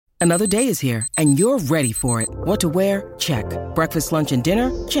Another day is here, and you're ready for it. What to wear? Check. Breakfast, lunch, and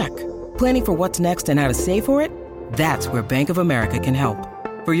dinner? Check. Planning for what's next and how to save for it? That's where Bank of America can help.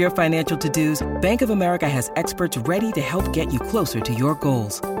 For your financial to-dos, Bank of America has experts ready to help get you closer to your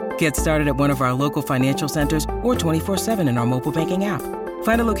goals. Get started at one of our local financial centers or 24/7 in our mobile banking app.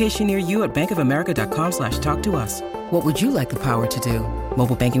 Find a location near you at bankofamerica.com/talktous. What would you like the power to do?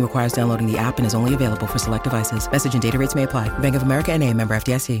 Mobile banking requires downloading the app and is only available for select devices. Message and data rates may apply. Bank of America N.A., member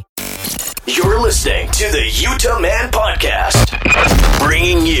FDIC. You're listening to the Utah Man Podcast,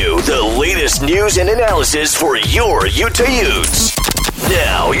 bringing you the latest news and analysis for your Utah Utes.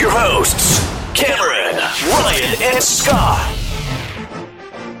 Now, your hosts, Cameron, Ryan, and Scott.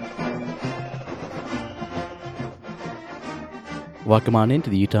 Welcome on into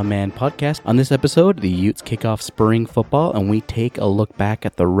the Utah Man Podcast. On this episode, the Utes kick off spring football, and we take a look back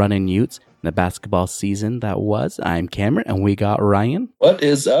at the running Utes in the basketball season that was. I'm Cameron, and we got Ryan. What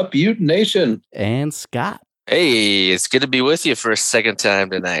is up, Ute Nation? And Scott. Hey, it's good to be with you for a second time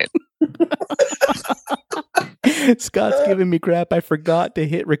tonight. Scott's giving me crap. I forgot to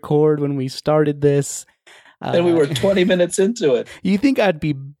hit record when we started this. And we were 20 minutes into it. You think I'd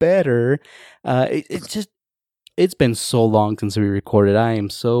be better. It's been so long since we recorded. I am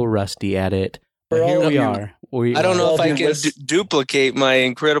so rusty at it. But here we are. I don't know if I can duplicate my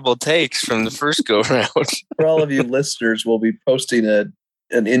incredible takes from the first go round. For all of you listeners, we'll be posting an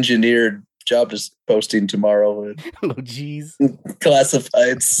engineered job posting tomorrow. Oh, geez.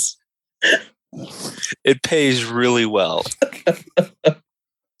 Classifieds. It pays really well.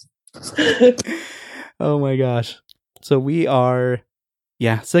 Oh my gosh. So we are,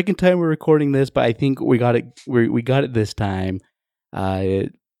 second time we're recording this, but I think we got it. We got it this time.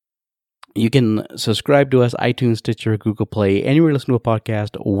 You can subscribe to us, iTunes, Stitcher, Google Play, anywhere you listen to a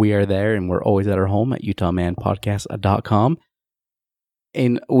podcast. We are there, and we're always at our home at UtahManPodcast.com.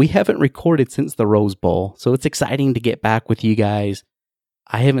 And we haven't recorded since the Rose Bowl, so it's exciting to get back with you guys.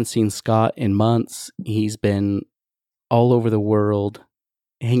 I haven't seen Scott in months. He's been all over the world,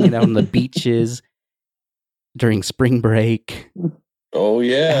 hanging out on the beaches during spring break. Oh,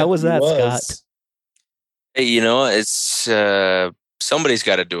 yeah. How was that, Scott? Hey, it's somebody's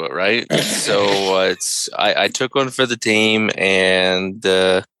got to do it, right? So I took one for the team, and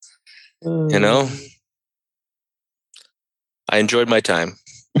I enjoyed my time.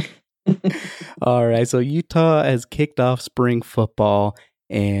 All right, so Utah has kicked off spring football,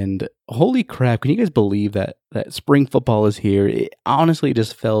 and holy crap, can you guys believe that spring football is here? It honestly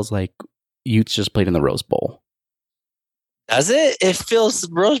just feels like Utes just played in the Rose Bowl. Does it?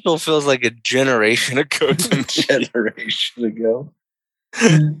 Rose Bowl feels like a generation ago. Generation ago.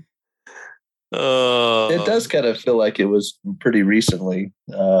 It does kind of feel like it was pretty recently,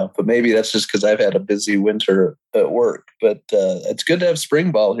 but maybe that's just because I've had a busy winter at work. But it's good to have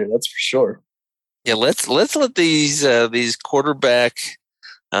spring ball here, that's for sure. Yeah, let's let these quarterback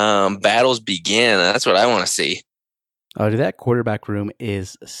battles begin. That's what I want to see. Oh, dude, that quarterback room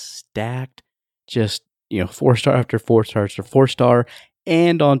is stacked. Just 4-star after 4-star after 4-star.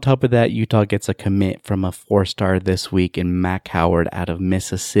 And on top of that, Utah gets a commit from a 4-star this week in Mac Howard out of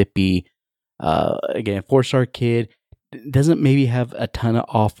Mississippi. Again, 4-star kid, doesn't maybe have a ton of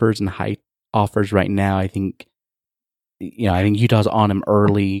offers and high offers right now. I think Utah's on him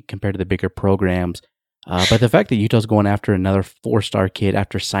early compared to the bigger programs. But the fact that Utah's going after another 4-star kid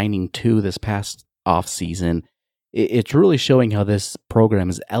after signing 2 this past offseason, it's really showing how this program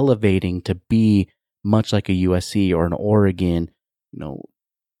is elevating to be much like a USC or an Oregon.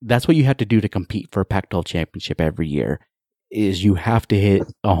 That's what you have to do to compete for a Pac-12 championship every year, is you have to hit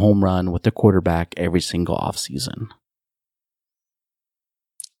a home run with the quarterback every single offseason.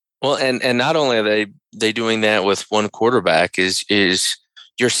 Well, and not only are they doing that with one quarterback, is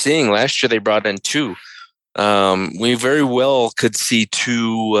you're seeing last year they brought in 2. We very well could see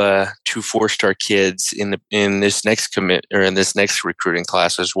 2 4-star kids in this next commit or in this next recruiting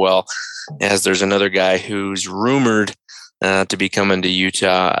class as well, as there's another guy who's rumored to be coming to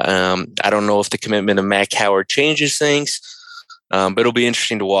Utah. I don't know if the commitment of Mac Howard changes things, but it'll be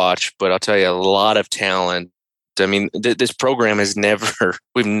interesting to watch. But I'll tell you, a lot of talent. I mean, this program we've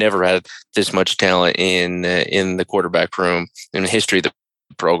never had this much talent in the quarterback room in the history of the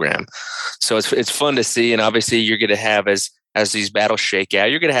program. So it's fun to see. And obviously you're going to have, as these battles shake out,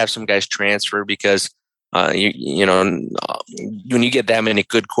 you're going to have some guys transfer because when you get that many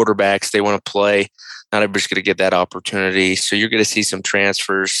good quarterbacks, they want to play. Not everybody's going to get that opportunity. So you're going to see some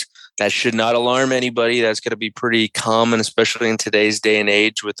transfers. That should not alarm anybody. That's going to be pretty common, especially in today's day and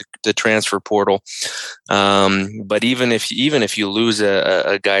age with the transfer portal. But even if you lose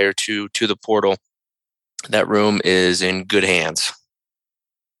a guy or two to the portal, that room is in good hands.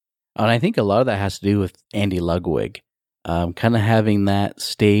 And I think a lot of that has to do with Andy Ludwig, kind of having that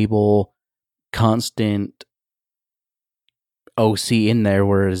stable, constant OC in there,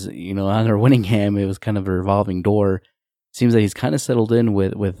 whereas, under Winningham, it was kind of a revolving door. Seems like he's kind of settled in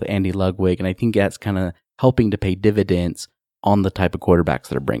with Andy Ludwig, and I think that's kind of helping to pay dividends on the type of quarterbacks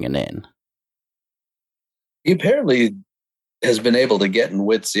they're bringing in. He apparently has been able to get in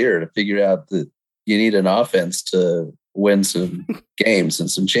Witt's ear to figure out that you need an offense to win some games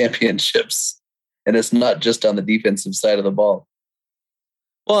and some championships. And it's not just on the defensive side of the ball.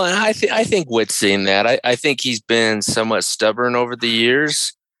 Well, and I think Witt's seen that. I think he's been somewhat stubborn over the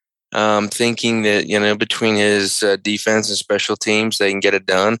years, thinking that, between his defense and special teams, they can get it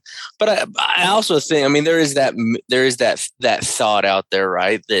done. But I also think, there is that thought out there,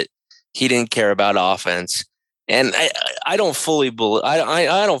 right, that he didn't care about offense. And I don't fully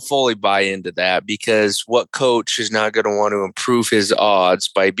buy into that, because what coach is not going to want to improve his odds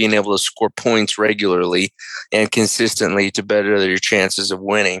by being able to score points regularly and consistently to better their chances of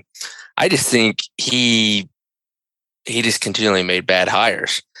winning? I just think he just continually made bad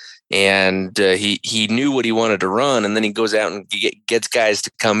hires, and he knew what he wanted to run, and then he goes out and gets guys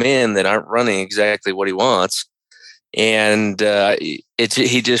to come in that aren't running exactly what he wants. And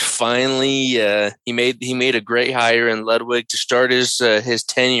he just finally he made a great hire in Ludwig to start his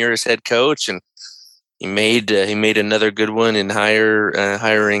tenure as head coach, and he made another good one in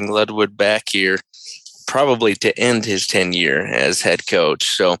hiring Ludwig back here, probably to end his tenure as head coach.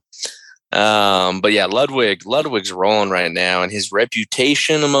 So, but yeah, Ludwig's rolling right now, and his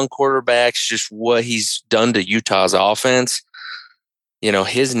reputation among quarterbacks, just what he's done to Utah's offense.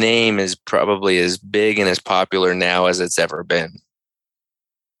 His name is probably as big and as popular now as it's ever been.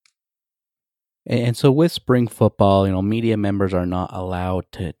 And so with spring football, media members are not allowed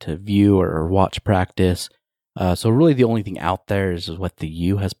to view or watch practice. So really the only thing out there is what the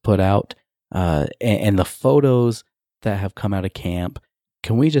U has put out. And the photos that have come out of camp,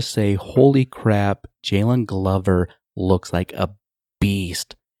 can we just say, holy crap, Jalen Glover looks like a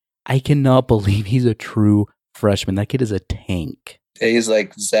beast. I cannot believe he's a true freshman. That kid is a tank. He's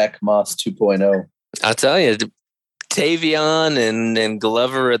like Zach Moss 2.0. I'll tell you, Tavion and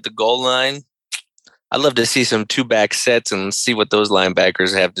Glover at the goal line. I'd love to see some 2-back sets and see what those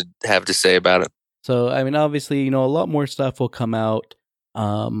linebackers have to say about it. So, obviously, a lot more stuff will come out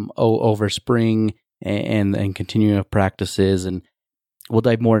over spring and continuing of practices, and we'll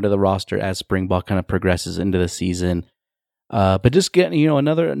dive more into the roster as spring ball kind of progresses into the season. But just getting,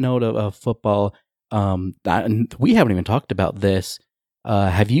 another note of football. We haven't even talked about this.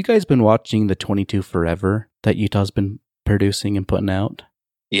 Have you guys been watching the 22 Forever that Utah's been producing and putting out?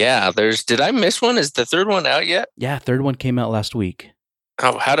 Yeah, did I miss one? Is the third one out yet? Yeah, third one came out last week.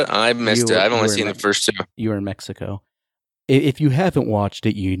 Oh, how did I missed it? I've only seen the first two. You were in Mexico. If you haven't watched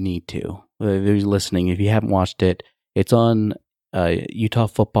it, you need to. Those listening, if you haven't watched it, it's on Utah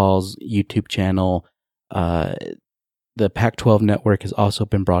Football's YouTube channel. The Pac-12 network has also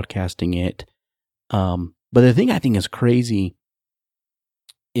been broadcasting it. But the thing I think is crazy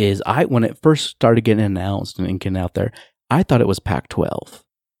is when it first started getting announced and getting out there, I thought it was Pac-12.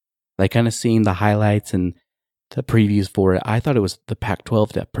 Like, kind of seeing the highlights and the previews for it, I thought it was the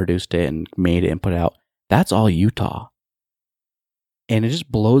Pac-12 that produced it and made it and put it out. That's all Utah. And it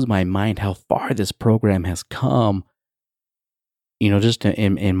just blows my mind how far this program has come, just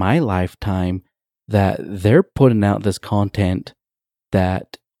in my lifetime, that they're putting out this content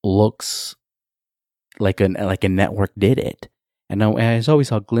that looks like a network did it. And I always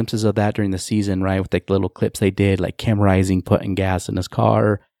saw glimpses of that during the season, right? With like little clips they did, like Cam Rising putting gas in his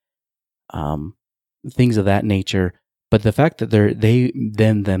car, things of that nature. But the fact that they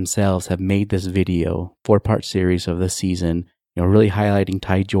themselves have made this video 4-part series of the season, really highlighting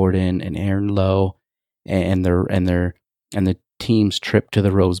Ty Jordan and Aaron Lowe and the team's trip to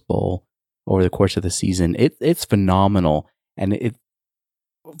the Rose Bowl over the course of the season, it's phenomenal. And it,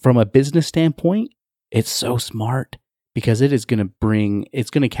 from a business standpoint, it's so smart, because it's going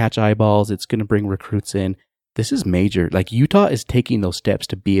to catch eyeballs. It's going to bring recruits in. This is major. Like, Utah is taking those steps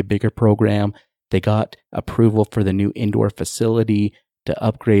to be a bigger program. They got approval for the new indoor facility to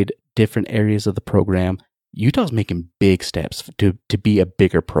upgrade different areas of the program. Utah's making big steps to be a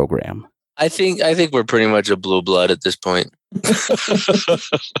bigger program. I think we're pretty much a blue blood at this point.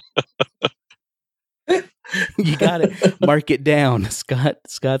 You got it. Mark it down.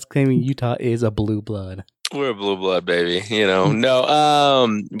 Scott's claiming Utah is a blue blood. We're a blue blood, baby. No.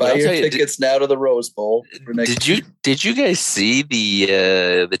 Buy your tickets now to the Rose Bowl. Did you guys see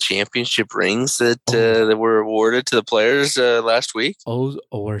the championship rings that were awarded to the players last week? Those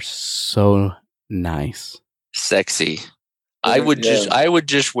were so nice, sexy. I would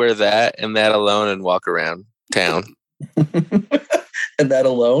just wear that and that alone and walk around town. And that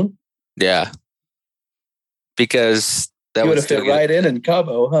alone? Yeah. Because that would have fit right in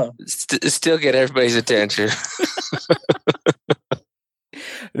Cabo, huh? Still get everybody's attention.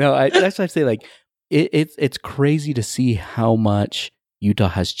 No, that's what I say. Like, it's crazy to see how much Utah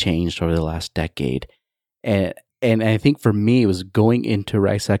has changed over the last decade, and I think for me, it was going into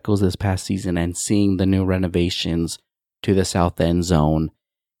Rice Eccles this past season and seeing the new renovations to the south end zone,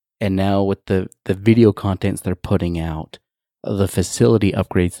 and now with the video contents they're putting out, the facility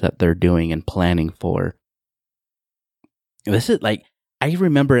upgrades that they're doing and planning for. This is like, I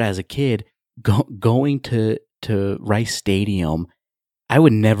remember as a kid going to Rice Stadium. I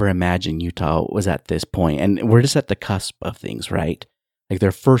would never imagine Utah was at this point, and we're just at the cusp of things, right? Like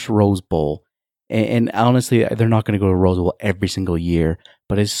their first Rose Bowl, and honestly, they're not going to go to Rose Bowl every single year,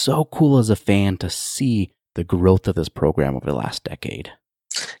 but it's so cool as a fan to see the growth of this program over the last decade.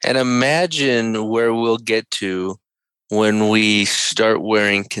 And imagine where we'll get to when we start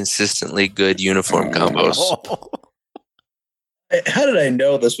wearing consistently good uniform combos. How did I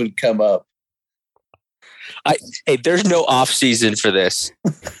know this would come up? Hey, there's no off season for this.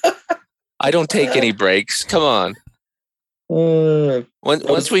 I don't take any breaks. Come on.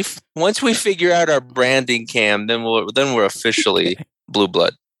 Once we figure out our branding, Cam, then we're officially blue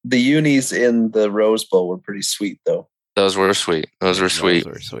blood. The unis in the Rose Bowl were pretty sweet, though. Those were sweet. Those were sweet.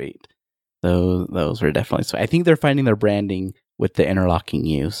 Those were definitely sweet. I think they're finding their branding with the interlocking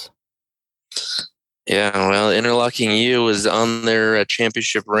U's. Yeah, well, interlocking U is on their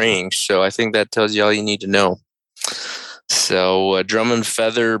championship ring, so I think that tells you all you need to know. So Drum and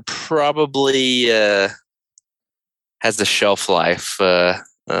Feather probably has the shelf life.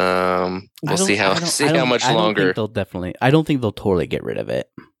 We'll see how much longer. I don't think they'll totally get rid of it.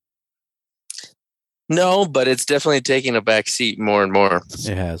 No, but it's definitely taking a back seat more and more.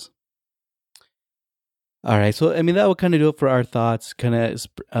 It has. All right, so I mean that will kind of do it for our thoughts, kind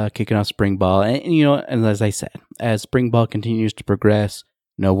of kicking off spring ball, and as I said, as spring ball continues to progress,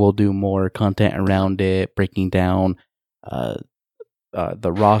 we'll do more content around it, breaking down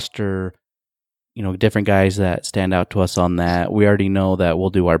the roster, different guys that stand out to us on that. We already know that we'll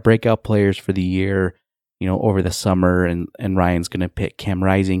do our breakout players for the year, over the summer, and Ryan's going to pick Cam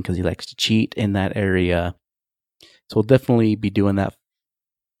Rising because he likes to cheat in that area. So we'll definitely be doing that.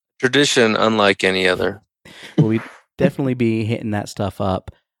 Tradition unlike any other. We'll definitely be hitting that stuff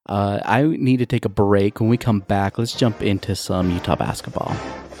up. I need to take a break. When we come back, let's jump into some Utah basketball.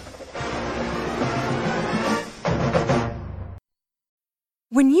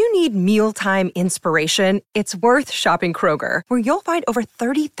 When you need mealtime inspiration, it's worth shopping Kroger, where you'll find over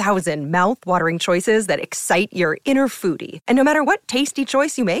 30,000 mouth-watering choices that excite your inner foodie. And no matter what tasty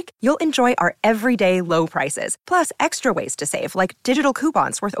choice you make, you'll enjoy our everyday low prices, plus extra ways to save, like digital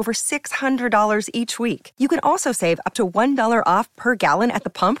coupons worth over $600 each week. You can also save up to $1 off per gallon at the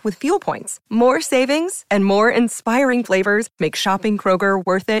pump with fuel points. More savings and more inspiring flavors make shopping Kroger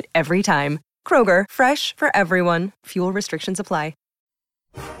worth it every time. Kroger, fresh for everyone. Fuel restrictions apply.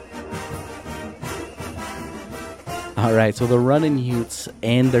 All right, so the Runnin' Utes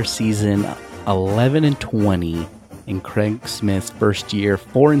end their season 11-20 in Craig Smith's first year,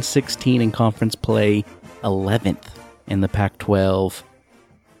 4-16 in conference play, 11th in the Pac-12.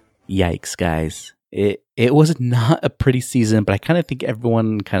 Yikes, guys! It was not a pretty season, but I kind of think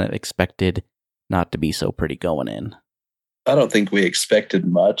everyone kind of expected not to be so pretty going in. I don't think we expected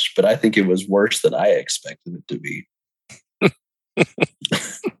much, but I think it was worse than I expected it to be.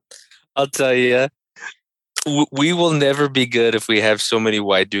 I'll tell you, we will never be good if we have so many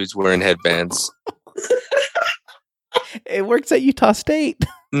white dudes wearing headbands. It works at Utah State.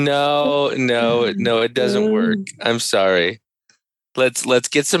 No, it doesn't work. I'm sorry. Let's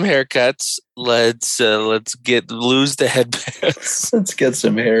get some haircuts. Let's lose the headbands. Let's get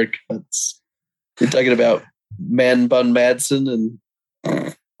some haircuts. You're talking about Man Bun Madsen and.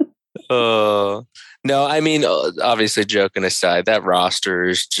 No, I mean, obviously, joking aside, that roster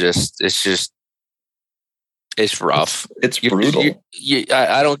is it's rough. It's brutal.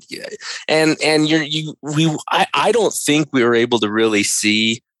 I don't, I don't think we were able to really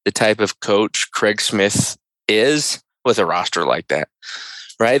see the type of coach Craig Smith is with a roster like that,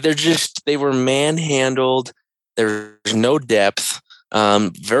 right? They were manhandled. There's no depth,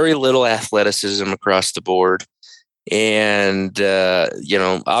 very little athleticism across the board. And,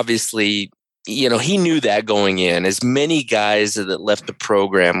 obviously, he knew that going in. As many guys that left the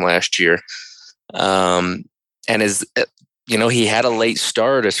program last year, and he had a late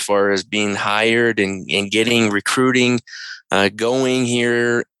start as far as being hired and getting recruiting going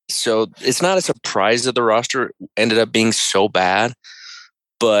here. So it's not a surprise that the roster ended up being so bad,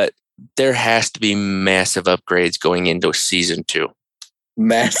 but there has to be massive upgrades going into season 2.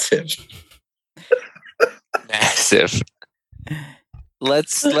 Massive. Massive.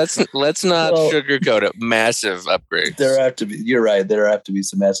 Let's not sugarcoat it. Massive upgrades. There have to be. You're right. There have to be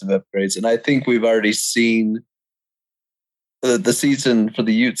some massive upgrades, and I think we've already seen the season for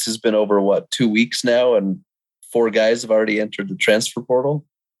the Utes has been over 2 weeks now, and 4 guys have already entered the transfer portal.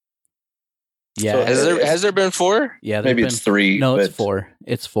 Yeah, so has there been 4? Yeah, maybe it's 3. No, it's 4.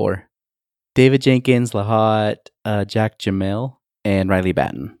 It's 4. David Jenkins, Lahat, Jack Jamil, and Riley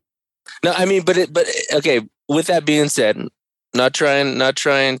Batten. No, I mean, but okay. With that being said, not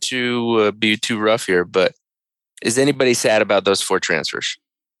trying to be too rough here, but is anybody sad about those 4 transfers?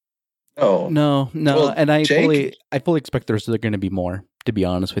 Oh no, well, and I fully expect there's going to be more. To be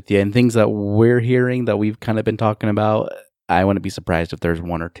honest with you, and things that we're hearing that we've kind of been talking about, I wouldn't be surprised if there's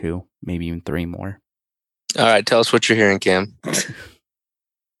 1 or 2, maybe even 3 more. All right, tell us what you're hearing, Cam.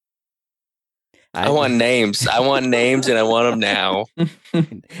 I want names. I want names, and I want them now.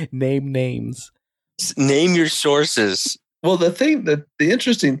 Name names. Name your sources. Well, the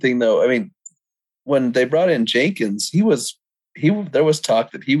interesting thing, though, I mean, when they brought in Jenkins, there was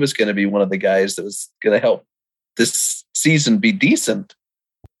talk that he was going to be one of the guys that was going to help this season be decent.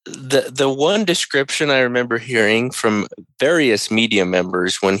 The one description I remember hearing from various media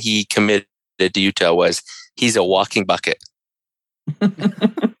members when he committed to Utah was he's a walking bucket.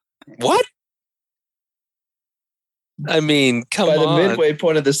 What? I mean, come on. By the midway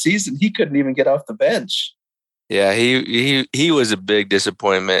point of the season, he couldn't even get off the bench. Yeah, he was a big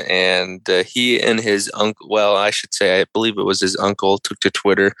disappointment, and he and his uncle, well, I should say, I believe it was his uncle, took to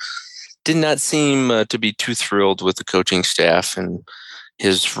Twitter, did not seem to be too thrilled with the coaching staff and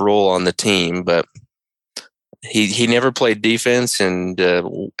his role on the team, but he never played defense, and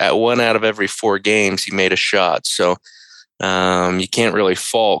at 1 out of every 4 games, he made a shot. So you can't really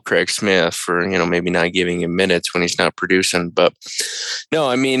fault Craig Smith for, maybe not giving him minutes when he's not producing. But no,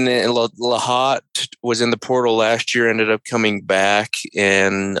 I mean, Lahat was in the portal last year, ended up coming back.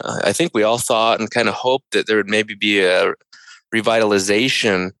 And I think we all thought and kind of hoped that there would maybe be a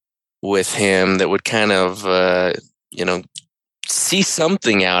revitalization with him that would kind of, see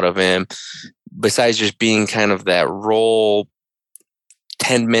something out of him besides just being kind of that role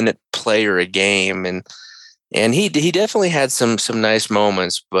 10-minute player a game. And he definitely had some nice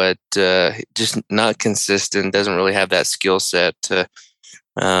moments, but just not consistent. Doesn't really have that skill set to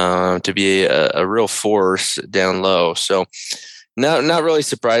be a real force down low. So not really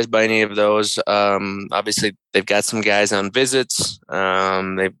surprised by any of those. Obviously, they've got some guys on visits.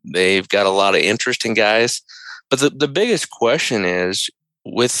 They've got a lot of interesting guys. But the biggest question is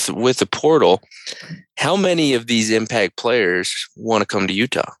with the portal, how many of these impact players want to come to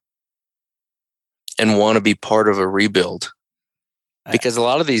Utah and want to be part of a rebuild? Because a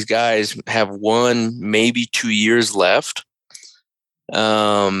lot of these guys have 1, maybe 2 years left. They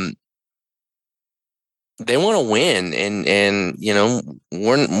want to win, and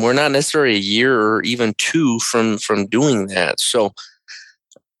we're not necessarily a year or even 2 from doing that. So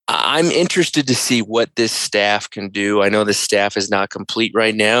I'm interested to see what this staff can do. I know the staff is not complete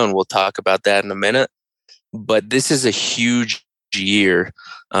right now, and we'll talk about that in a minute. But this is a huge year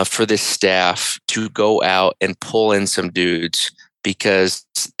for this staff to go out and pull in some dudes,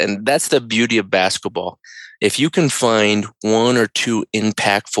 and that's the beauty of basketball. If you can find 1 or 2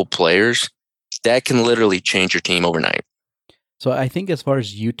 impactful players, that can literally change your team overnight. So I think as far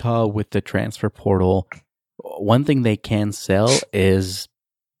as Utah with the transfer portal, one thing they can sell is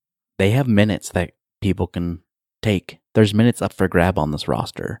they have minutes that people can take. There's minutes up for grab on this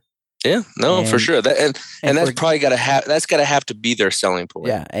roster. Yeah, no, for sure. And that's probably got to have to be their selling point.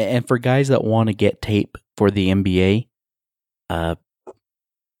 Yeah, and for guys that want to get tape for the NBA,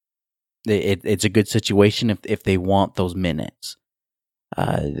 it's a good situation if they want those minutes.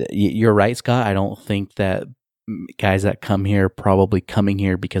 You're right, Scott. I don't think that guys that come here probably coming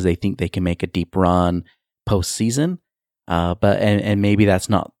here because they think they can make a deep run postseason. But maybe that's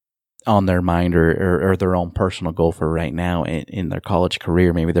not on their mind or their own personal goal for right now in their college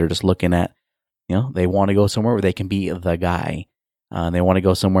career. Maybe they're just looking at, they want to go somewhere where they can be the guy. They want to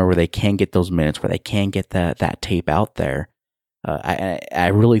go somewhere where they can get those minutes, where they can get that tape out there. I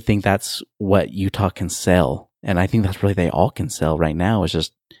really think that's what Utah can sell. And I think that's really they all can sell right now is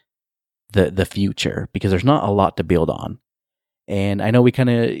just the future, because there's not a lot to build on. And I know we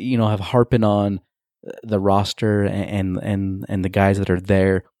kind of, have harping on the roster and the guys that are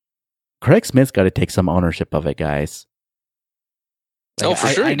there. Craig Smith's got to take some ownership of it, guys. For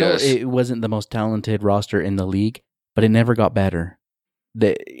sure I he know does. It wasn't the most talented roster in the league, but it never got better.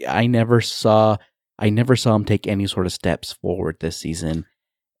 I never saw him take any sort of steps forward this season.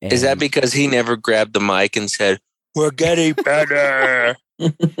 And is that because he never grabbed the mic and said, "We're getting better"?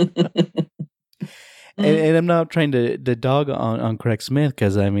 And I'm not trying to dog on Craig Smith,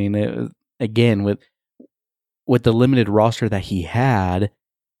 because I mean, again, with the limited roster that he had,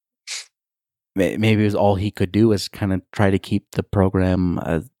 maybe it was all he could do was kind of try to keep the program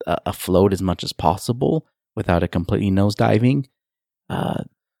afloat as much as possible without it completely nosediving. Well,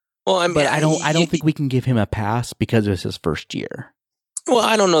 I mean, but I don't think we can give him a pass because it was his first year. Well,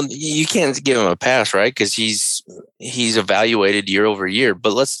 I don't know. You can't give him a pass, right? Because he's evaluated year over year.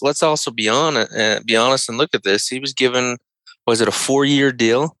 But let's also be honest and look at this. He was given, was it a 4-year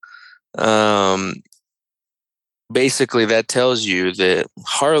deal? Basically, that tells you that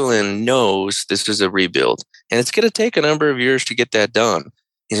Harlan knows this is a rebuild, and it's going to take a number of years to get that done.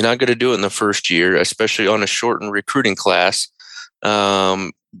 He's not going to do it in the first year, especially on a shortened recruiting class,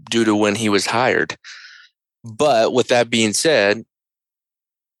 due to when he was hired. But with that being said,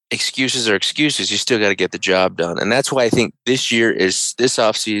 excuses are excuses. You still got to get the job done. And that's why I think this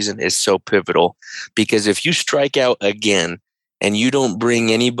offseason is so pivotal, because if you strike out again and you don't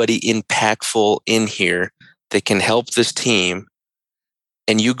bring anybody impactful in here that can help this team,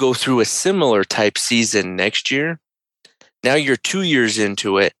 and you go through a similar type season next year, now you're 2 years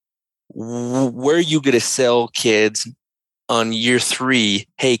into it. Where are you going to sell kids on year 3?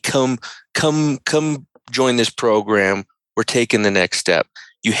 Hey, come join this program. We're taking the next step.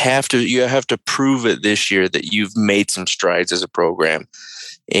 You have to prove it this year that you've made some strides as a program,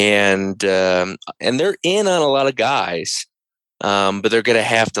 and they're in on a lot of guys, but they're going to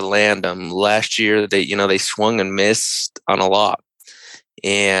have to land them. Last year, they swung and missed on a lot,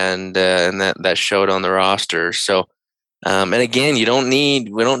 and that showed on the roster. So, and again, we don't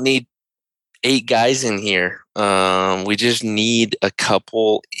need 8 guys in here. We just need a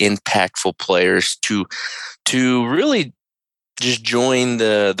couple impactful players to really just join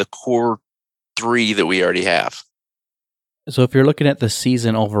the core 3 that we already have. So if you're looking at the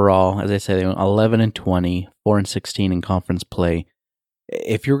season overall, as I said, 11-20, 4-16 in conference play.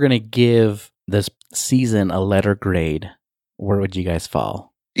 If you're going to give this season a letter grade, where would you guys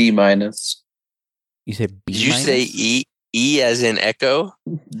fall? D-. You said B? Did you say E? E as in echo?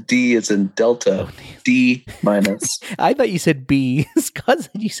 D as in delta. Oh, D-. I thought you said B. Scott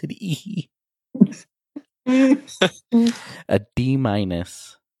said you said E. A D-.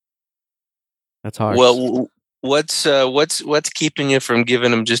 That's hard. Well, what's keeping you from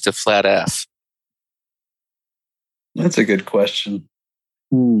giving him just a flat F? That's a good question.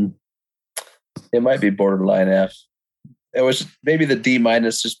 It might be borderline F. It was maybe the D-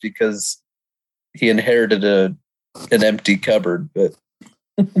 just because he inherited an empty cupboard. But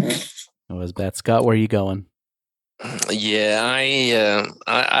that was bad. Scott, where are you going? Yeah,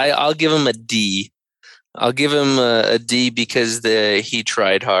 I'll give him a D. I'll give him a D because he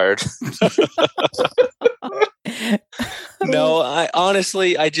tried hard. No,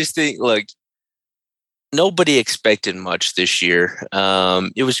 I just think, look, nobody expected much this year.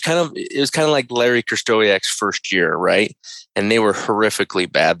 It was kind of like Larry Krystkowiak's first year, right? And they were horrifically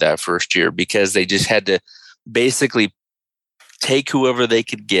bad that first year because they just had to basically take whoever they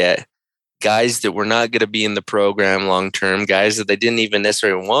could get, guys that were not going to be in the program long term, guys that they didn't even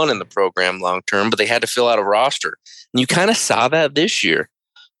necessarily want in the program long term, but they had to fill out a roster. And you kind of saw that this year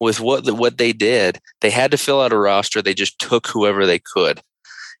with what they did. They had to fill out a roster. They just took whoever they could.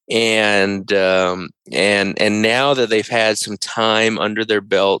 And now that they've had some time under their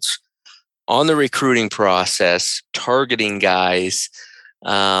belts on the recruiting process, targeting guys,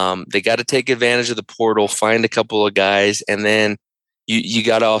 they got to take advantage of the portal, find a couple of guys, and then you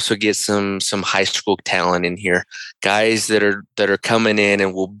got to also get some high school talent in here, guys that are coming in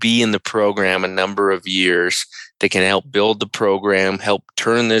and will be in the program a number of years. They can help build the program, help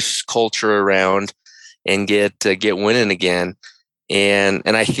turn this culture around, and get winning again. And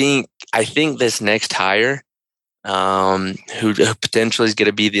I think this next hire, who potentially is going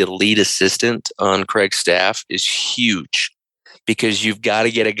to be the lead assistant on Craig's staff, is huge, because you've got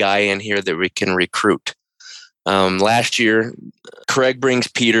to get a guy in here that we can recruit. Last year, Craig brings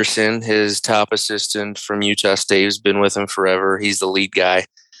Peterson, his top assistant from Utah State, who's been with him forever. He's the lead guy.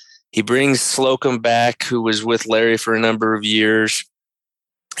 He brings Slocum back, who was with Larry for a number of years.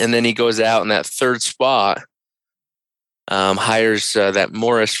 And then he goes out in that third spot, hires that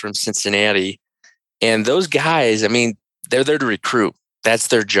Morris from Cincinnati. And those guys, I mean, they're there to recruit. That's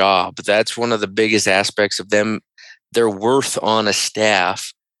their job. That's one of the biggest aspects of them. Their worth on a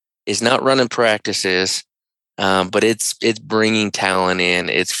staff is not running practices, but it's bringing talent in.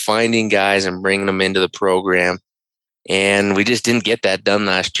 It's finding guys and bringing them into the program. And we just didn't get that done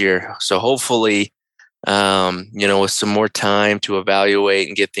last year. So hopefully, with some more time to evaluate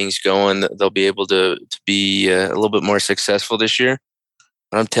and get things going, they'll be able to be a little bit more successful this year.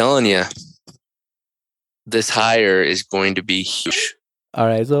 But I'm telling you, this hire is going to be huge. All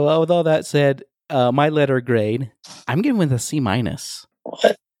right. So with all that said, my letter grade, I'm giving it a C-.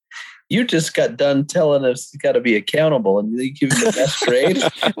 What? You just got done telling us you got to be accountable, and you give him the best grade.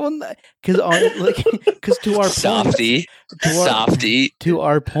 Well, because to our Softy, to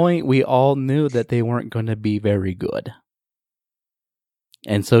our point, we all knew that they weren't going to be very good,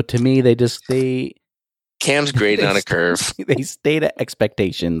 and so to me, Cam's grading on a curve. They stayed at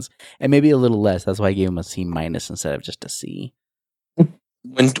expectations, and maybe a little less. That's why I gave them a C- instead of just a C.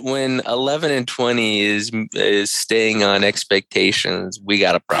 When 11 and 20 is staying on expectations, we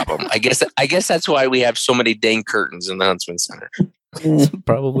got a problem. I guess that's why we have so many dang curtains in the Huntsman Center. That's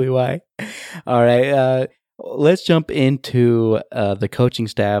probably why. All right, let's jump into the coaching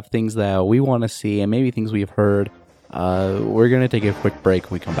staff, things that we want to see, and maybe things we've heard. We're going to take a quick break.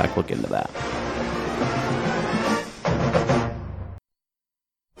 When we come back, look into that.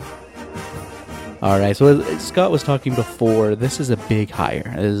 All right, so as Scott was talking before, this is a big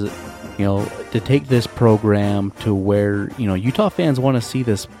hire. To take this program to where, Utah fans want to see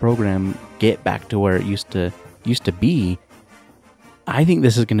this program get back to where it used to be. I think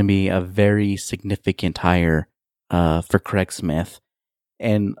this is going to be a very significant hire for Craig Smith.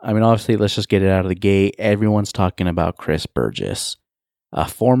 And, obviously, let's just get it out of the gate. Everyone's talking about Chris Burgess, a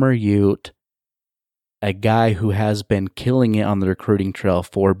former Ute, a guy who has been killing it on the recruiting trail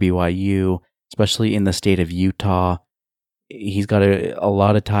for BYU, especially in the state of Utah. He's got a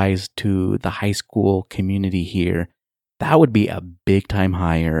lot of ties to the high school community here. That would be a big time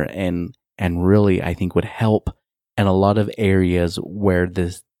hire and really, I think, would help in a lot of areas where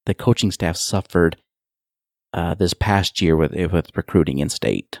the coaching staff suffered this past year with recruiting in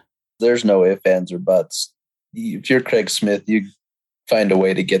state. There's no ifs, ands, or buts. If you're Craig Smith, you find a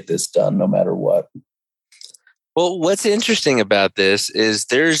way to get this done no matter what. Well, what's interesting about this is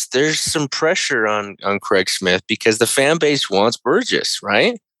there's some pressure on Craig Smith because the fan base wants Burgess,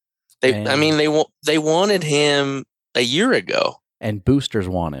 right? They wanted him a year ago, and boosters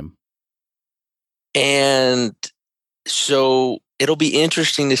want him, and so it'll be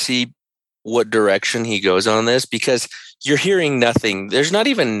interesting to see what direction he goes on this because you're hearing nothing. There's not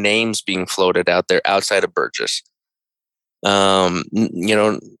even names being floated out there outside of Burgess.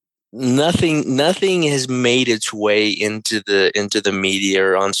 Nothing has made its way into the media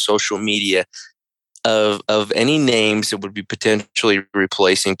or on social media of any names that would be potentially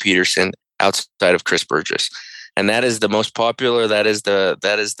replacing Peterson outside of Chris Burgess, and that is the most popular. That is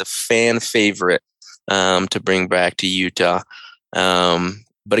the fan favorite to bring back to Utah.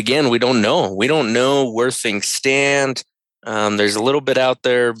 But again, we don't know. We don't know where things stand. There's a little bit out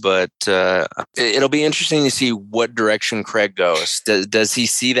there, but it'll be interesting to see what direction Craig goes. Does he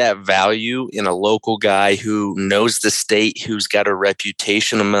see that value in a local guy who knows the state, who's got a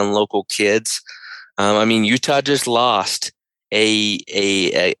reputation among local kids? Utah just lost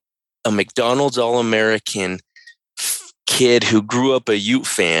a McDonald's All-American kid who grew up a Ute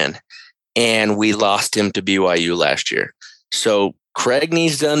fan, and we lost him to BYU last year. So Craig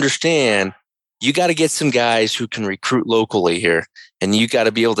needs to understand you got to get some guys who can recruit locally here, and you got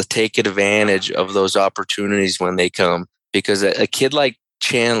to be able to take advantage of those opportunities when they come, because a kid like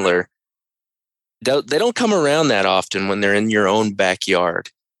Chandler, they don't come around that often when they're in your own backyard.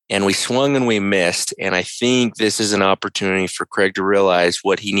 And we swung and we missed. And I think this is an opportunity for Craig to realize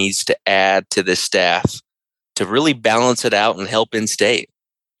what he needs to add to the staff to really balance it out and help in state.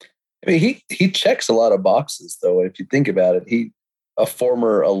 He checks a lot of boxes, though. If you think about it, a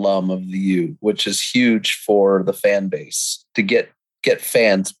former alum of the U, which is huge for the fan base to get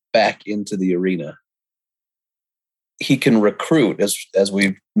fans back into the arena. He can recruit, as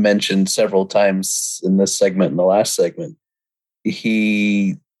we've mentioned several times in this segment and the last segment.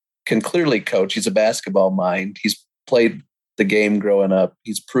 He can clearly coach. He's a basketball mind. He's played the game growing up.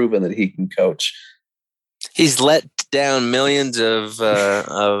 He's proven that he can coach. He's let down millions of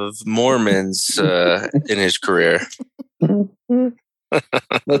Mormons in his career.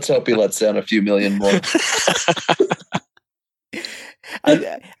 Let's hope he lets down a few million more.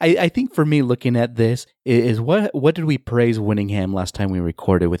 I think for me, looking at this is what did we praise Winningham last time we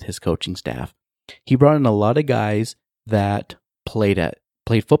recorded with his coaching staff? He brought in a lot of guys that played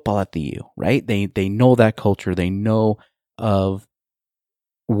football at the U, right? They know that culture. They know of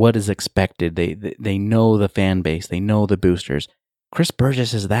what is expected. They know the fan base. They know the boosters. Chris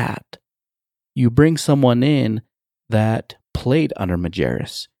Burgess is that. You bring someone in that played under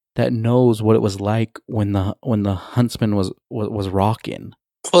Majerus. that knows what it was like when the Huntsman was rocking.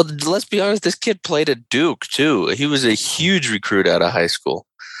 Well, let's be honest. This kid played at Duke too. He was a huge recruit out of high school,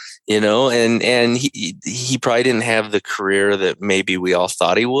 and he probably didn't have the career that maybe we all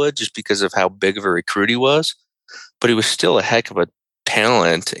thought he would, just because of how big of a recruit he was. But he was still a heck of a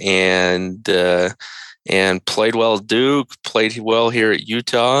talent, and played well at Duke, played well here at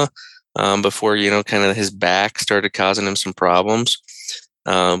Utah, before kind of his back started causing him some problems.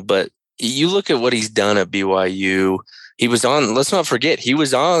 But you look at what he's done at BYU. Let's not forget, he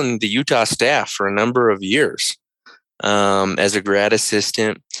was on the Utah staff for a number of years as a grad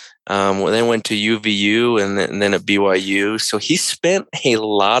assistant. Then went to UVU and then at BYU. So he spent a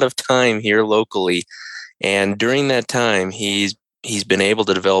lot of time here locally. And during that time, he's been able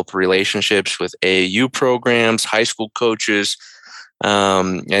to develop relationships with AAU programs, high school coaches.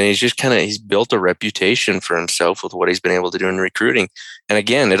 And he's built a reputation for himself with what he's been able to do in recruiting. And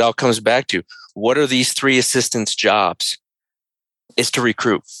again, it all comes back to, what are these three assistants' jobs? It's to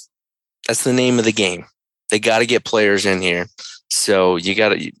recruit. That's the name of the game. They got to get players in here. So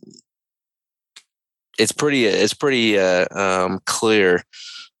it's pretty clear,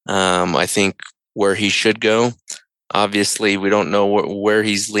 I think, where he should go. Obviously, we don't know where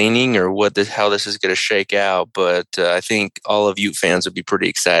he's leaning or how this is going to shake out, but I think all of Ute fans would be pretty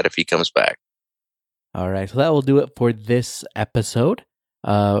excited if he comes back. All right, so that will do it for this episode.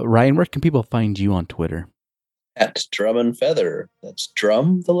 Ryan, where can people find you on Twitter? At Drum and Feather. That's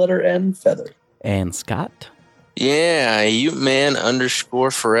Drum, the letter N, Feather. And Scott? Yeah, UteMan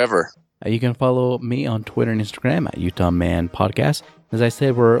 _forever. You can follow me on Twitter and Instagram at Utah Man Podcast. As I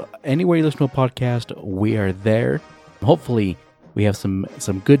said, we're anywhere you listen to a podcast, we are there. Hopefully, we have some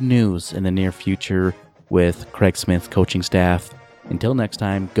good news in the near future with Craig Smith's coaching staff. Until next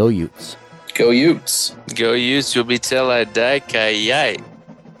time, go Utes. Go Utes. Go Utes. You'll be till I die. Kai-yai.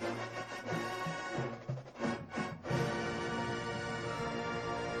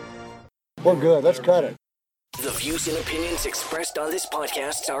 We're good. Let's cut it. The views and opinions expressed on this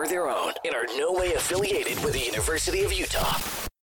podcast are their own and are no way affiliated with the University of Utah.